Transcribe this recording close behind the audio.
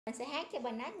Mình sẽ hát cho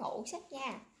bà nát ngủ sách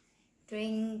nha.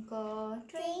 Twinkle,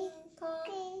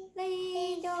 twinkle,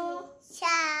 little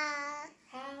star,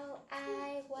 how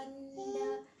I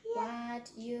wonder what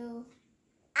you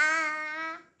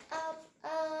are up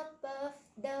above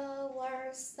the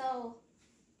world so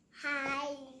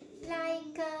high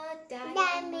like a diamond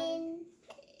diamond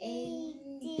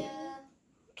in the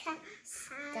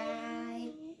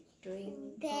sky.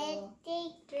 Twinkle,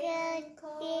 Twinkle,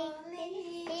 twinkle,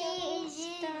 little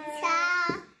star, star,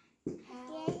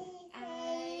 how I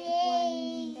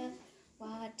wonder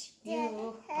what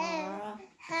you are.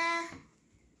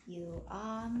 You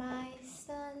are my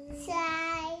sun,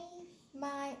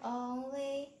 my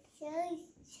only.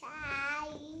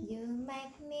 You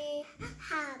make me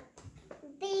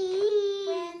happy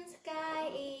when sky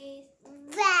is.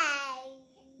 bright.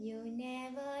 You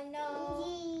never know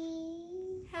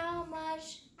how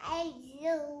much. I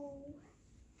do.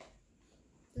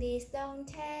 Please don't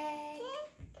take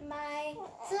my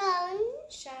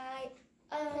sunshine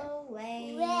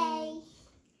away.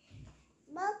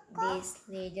 This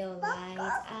little light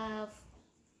of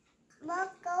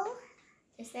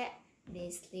is that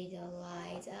this little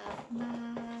light of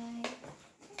mine,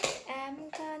 I'm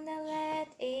gonna let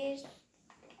it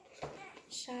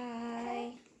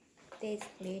shine. This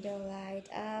little light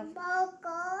of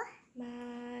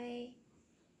mine,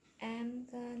 I'm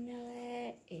gonna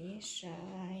let it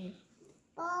shine.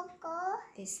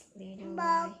 This little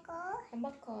light, không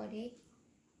bắt cò đi.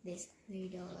 This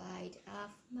little light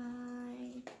of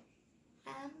mine,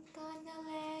 I'm gonna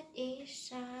let it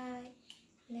shine.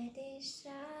 Let it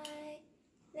shine,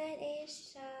 let it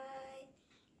shine,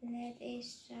 let it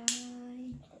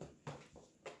shine.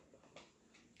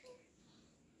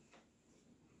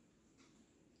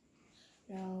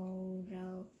 Row,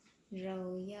 row,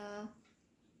 row your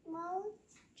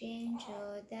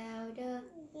gentle down the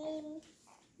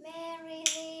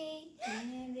merrily,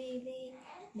 merrily,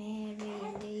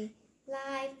 merrily.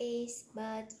 Life is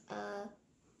but a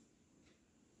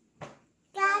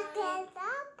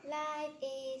life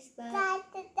is but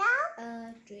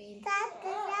a dream.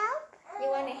 You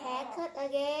want a haircut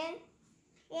again?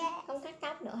 Không cắt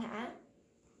tóc nữa hả?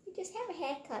 You just have a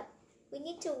haircut. We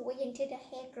need to wait until the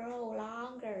hair grow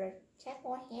longer. Have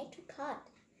more hair to cut.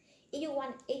 If you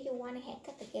want a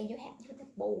haircut again, you have to be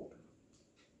bald.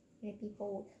 Maybe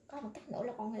bald. Có một cách nữa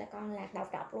là con là đầu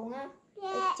trọc luôn á.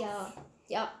 Phải chờ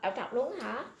đầu trọc luôn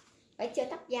hả? Phải chờ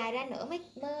tóc dài ra nữa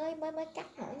mới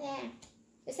cắt nữa nha.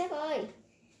 Được sếp ơi,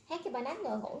 hát cho bà Nát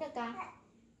ngủ nè con.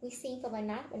 We sing for bà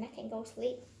Nát can go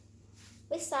sleep.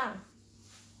 Which song?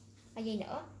 Là gì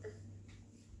nữa?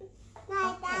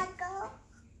 Okay.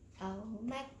 Oh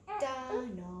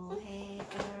MacDonald had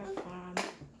a farm.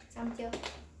 Xong chưa?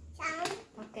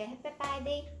 Ok, bye bye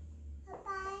đi.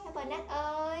 Bye bye Nát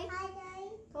ơi.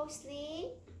 Go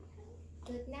sleep.